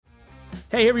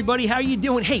Hey everybody, how you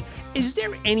doing? Hey, is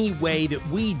there any way that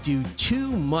we do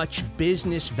too much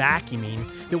business vacuuming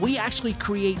that we actually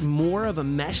create more of a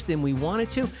mess than we wanted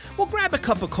to? Well, grab a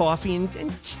cup of coffee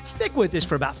and stick with this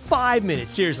for about 5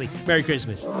 minutes. Seriously, Merry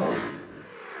Christmas.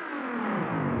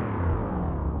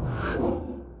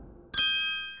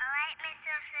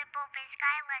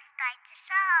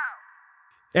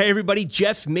 Hey everybody,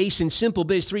 Jeff Mason, Simple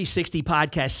Biz 360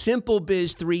 podcast,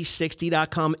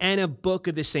 simplebiz360.com, and a book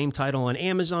of the same title on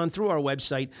Amazon through our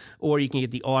website, or you can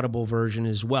get the Audible version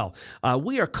as well.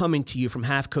 We are coming to you from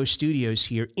Half Coast Studios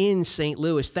here in St.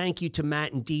 Louis. Thank you to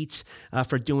Matt and Dietz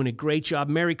for doing a great job.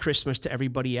 Merry Christmas to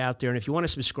everybody out there. And if you want to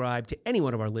subscribe to any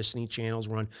one of our listening channels,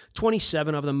 we're on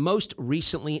 27 of them, most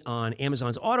recently on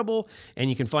Amazon's Audible, and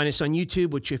you can find us on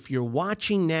YouTube, which if you're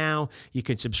watching now, you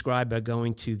can subscribe by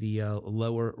going to the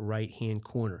lower right-hand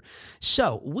corner.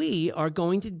 So we are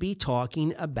going to be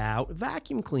talking about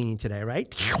vacuum cleaning today,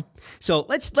 right? So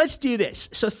let's do this.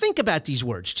 So think about these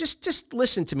words. Just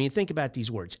listen to me and think about these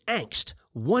words. Angst,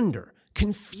 wonder,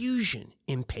 confusion,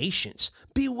 impatience,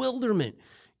 bewilderment,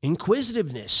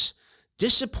 inquisitiveness,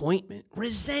 disappointment,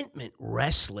 resentment,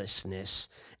 restlessness,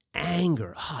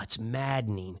 anger. Oh, it's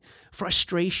maddening.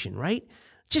 Frustration, right?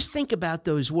 Just think about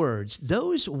those words.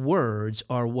 Those words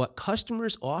are what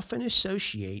customers often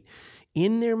associate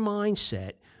in their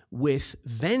mindset with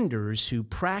vendors who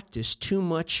practice too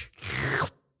much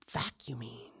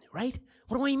vacuuming, right?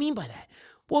 What do I mean by that?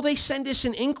 Well, they send us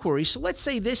an inquiry. So let's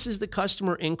say this is the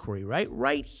customer inquiry, right?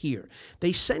 Right here.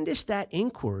 They send us that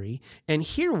inquiry, and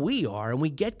here we are, and we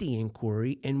get the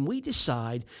inquiry, and we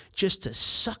decide just to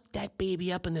suck that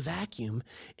baby up in the vacuum,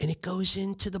 and it goes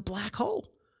into the black hole.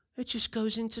 It just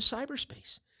goes into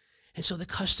cyberspace. And so the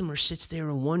customer sits there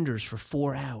and wonders for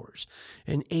 4 hours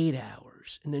and 8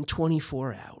 hours and then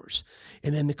 24 hours.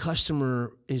 And then the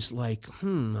customer is like,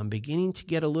 I'm beginning to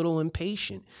get a little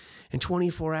impatient. And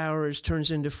 24 hours turns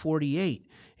into 48.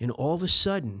 And all of a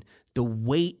sudden, the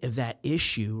weight of that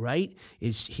issue, right,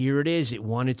 is here it is. It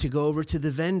wanted to go over to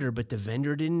the vendor, but the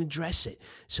vendor didn't address it.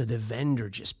 So the vendor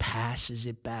just passes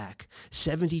it back.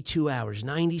 72 hours,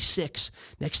 96.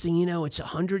 Next thing you know, it's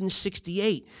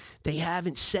 168. They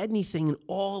haven't said anything, and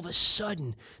all of a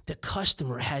sudden, the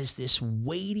customer has this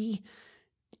weighty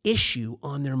issue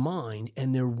on their mind,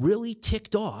 and they're really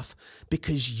ticked off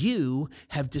because you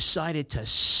have decided to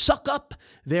suck up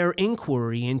their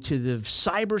inquiry into the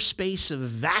cyberspace of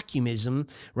vacuumism,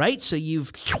 right? So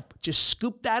you've just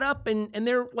scooped that up, and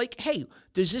they're like, hey,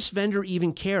 does this vendor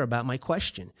even care about my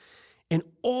question? And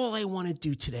all I want to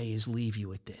do today is leave you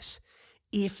with this.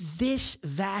 If this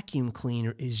vacuum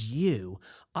cleaner is you,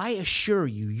 I assure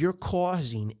you, you're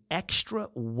causing extra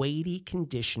weighty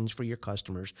conditions for your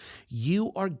customers.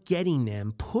 You are getting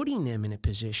them, putting them in a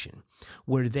position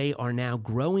where they are now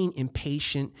growing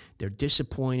impatient, they're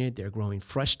disappointed, they're growing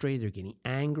frustrated, they're getting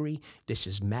angry. This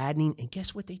is maddening. And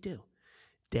guess what they do?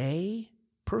 They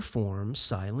perform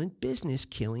silent business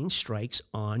killing strikes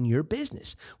on your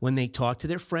business. When they talk to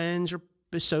their friends or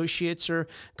associates or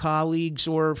colleagues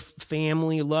or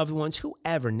family, loved ones,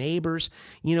 whoever, neighbors,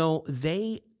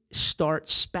 they start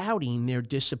spouting their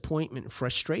disappointment and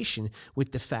frustration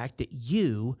with the fact that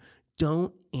you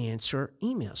don't answer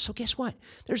emails. So guess what?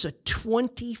 There's a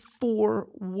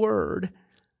 24-word,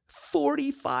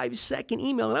 45-second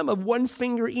email, and I'm a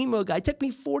one-finger email guy. It took me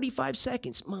 45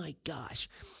 seconds. My gosh.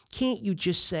 Can't you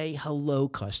just say, hello,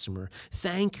 customer?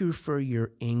 Thank you for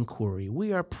your inquiry.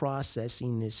 We are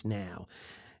processing this now.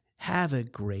 Have a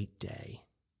great day.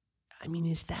 I mean,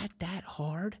 is that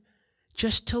hard?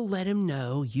 Just to let them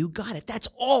know you got it. That's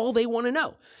all they want to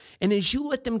know. And as you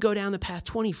let them go down the path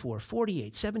 24,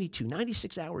 48, 72,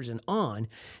 96 hours and on,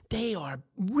 they are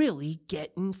really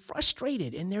getting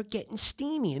frustrated, and they're getting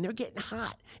steamy, and they're getting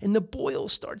hot. And the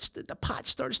pot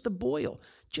starts to boil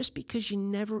just because you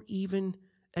never even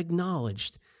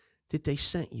acknowledged that they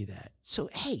sent you that. So,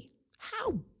 hey,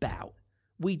 how about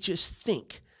we just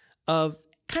think of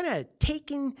kind of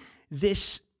taking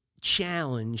this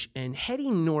challenge and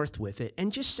heading north with it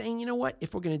and just saying, you know what,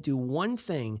 if we're going to do one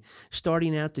thing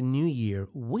starting out the new year,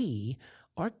 we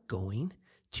are going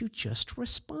to just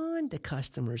respond to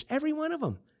customers, every one of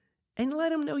them. And let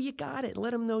them know you got it.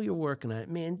 Let them know you're working on it.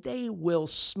 Man, they will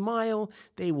smile.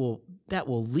 That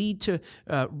will lead to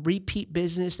repeat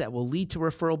business. That will lead to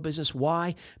referral business.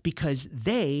 Why? Because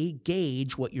they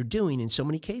gauge what you're doing in so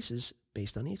many cases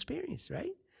based on the experience,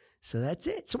 right? So that's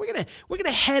it. So we're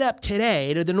gonna head up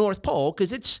today to the North Pole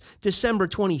because it's December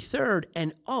 23rd.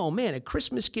 And oh man, A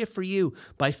Christmas Gift for You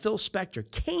by Phil Spector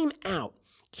came out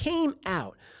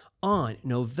on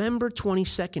November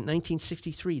 22nd,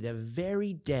 1963, the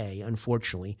very day,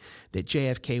 unfortunately, that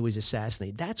JFK was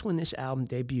assassinated. That's when this album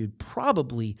debuted.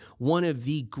 Probably one of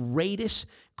the greatest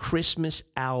Christmas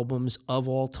albums of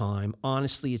all time.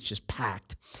 Honestly, it's just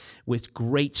packed with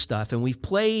great stuff. And we've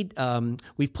played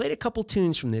a couple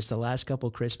tunes from this the last couple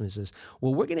of Christmases.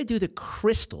 Well, we're going to do the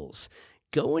Crystals,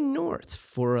 Going North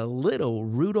for a little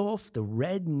Rudolph the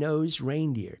Red-Nosed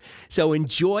Reindeer. So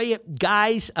enjoy it,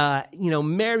 guys.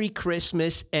 Merry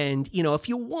Christmas. And, if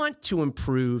you want to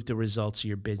improve the results of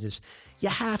your business, you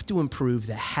have to improve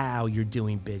the how you're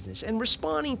doing business. And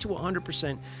responding to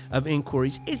 100% of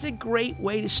inquiries is a great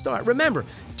way to start. Remember,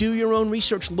 do your own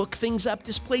research, look things up.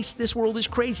 This world is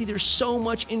crazy. There's so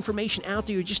much information out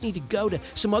there. You just need to go to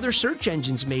some other search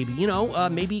engines, maybe,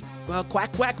 maybe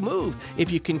Quack Quack Move,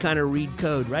 if you can kind of read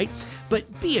code, right?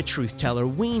 But be a truth teller.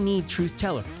 We need truth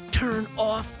teller. Turn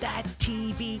off that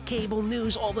TV, cable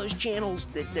news, all those channels.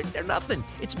 They're nothing.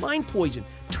 It's mind poison.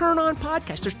 Turn on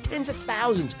podcasts. There's tens of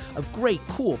thousands of great,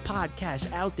 cool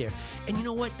podcasts out there. And you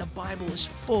know what? The Bible is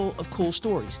full of cool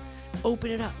stories.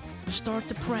 Open it up. Start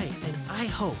to pray. And I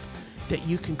hope that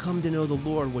you can come to know the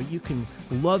Lord, where you can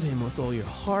love him with all your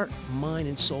heart, mind,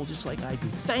 and soul, just like I do.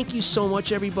 Thank you so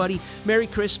much, everybody. Merry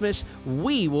Christmas.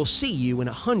 We will see you in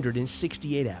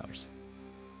 168 hours.